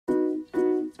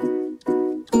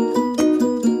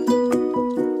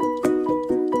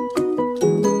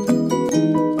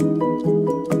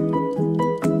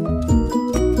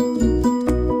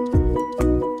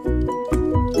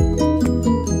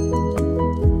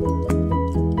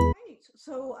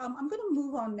I'm going to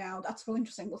move on now. That's really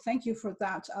interesting. Well, thank you for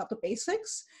that, the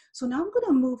basics. So now I'm going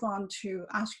to move on to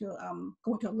ask you,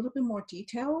 go into a little bit more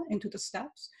detail into the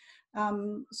steps.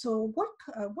 So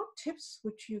what tips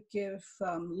would you give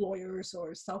lawyers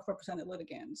or self-represented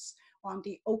litigants on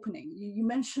the opening? You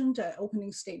mentioned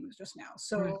opening statements just now.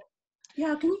 So Right.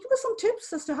 yeah, can you give us some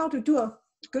tips as to how to do a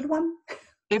good one?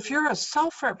 If you're a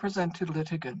self-represented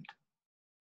litigant,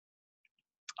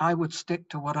 I would stick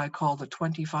to what I call the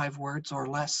 25 words or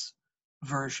less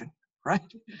version,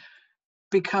 right?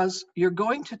 Because you're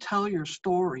going to tell your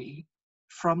story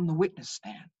from the witness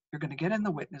stand. You're going to get in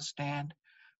the witness stand,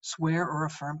 swear or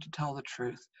affirm to tell the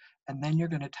truth, and then you're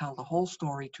going to tell the whole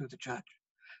story to the judge.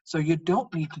 So you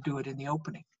don't need to do it in the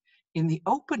opening. In the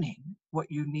opening,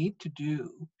 what you need to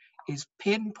do is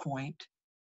pinpoint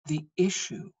the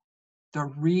issue, the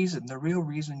reason, the real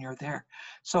reason you're there.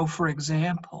 So for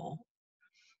example,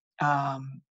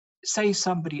 say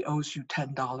somebody owes you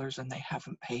 $10 and they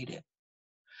haven't paid it.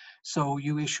 So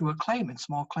you issue a claim in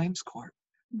small claims court.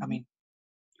 I mean,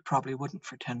 you probably wouldn't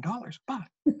for $10, but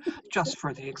just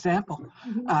for the example,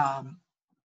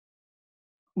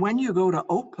 when you go to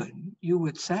open, you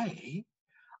would say,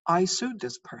 I sued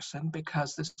this person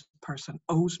because this person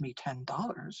owes me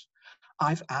 $10.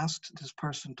 I've asked this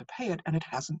person to pay it and it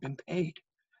hasn't been paid.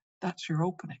 That's your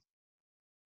opening,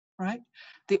 right?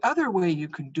 The other way you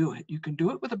can do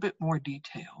it with a bit more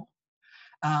detail.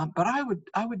 But I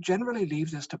would generally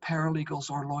leave this to paralegals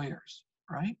or lawyers,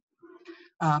 right?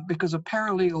 Because a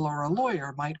paralegal or a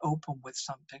lawyer might open with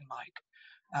something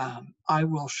like, I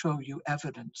will show you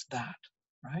evidence that,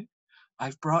 right?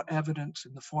 I've brought evidence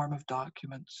in the form of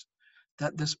documents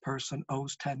that this person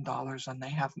owes $10 and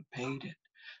they haven't paid it.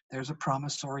 There's a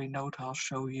promissory note I'll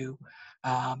show you.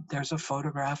 There's a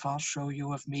photograph I'll show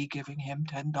you of me giving him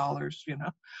 $10,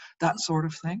 that sort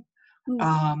of thing.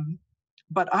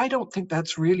 But I don't think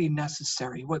that's really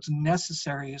necessary. What's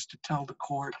necessary is to tell the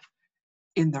court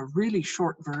in the really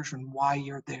short version why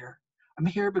you're there. I'm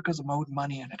here because I'm owed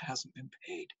money and it hasn't been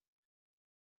paid.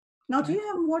 Now, do you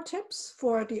have more tips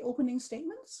for the opening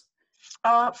statements?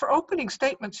 For opening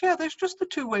statements, yeah, there's just the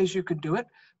two ways you can do it,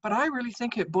 but I really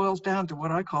think it boils down to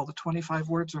what I call the 25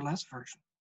 words or less version.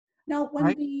 Now, when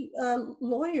right? the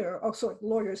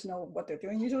lawyers know what they're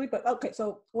doing usually, but okay,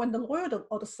 so when the lawyer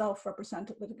or the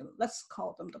self-represented litigant, let's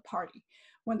call them the party,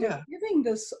 when they're giving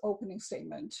this opening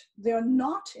statement, they're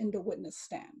not in the witness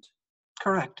stand.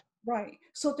 Correct. Right.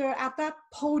 So they're at that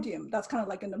podium that's kind of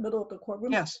like in the middle of the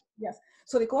courtroom. Yes. Yes.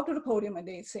 So they go up to the podium and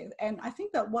they say, and I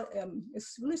think that what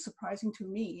is really surprising to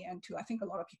me and to I think a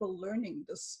lot of people learning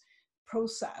this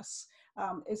process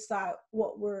is that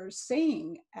what we're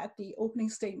saying at the opening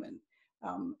statement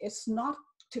is not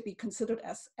to be considered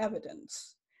as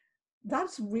evidence.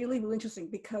 That's really, really interesting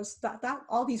because that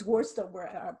all these words that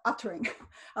we're uttering,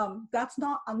 that's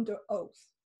not under oath.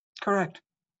 Correct.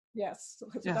 Yes, so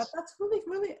yes. That's really,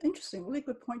 really interesting. Really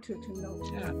good point to note.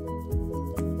 Yeah.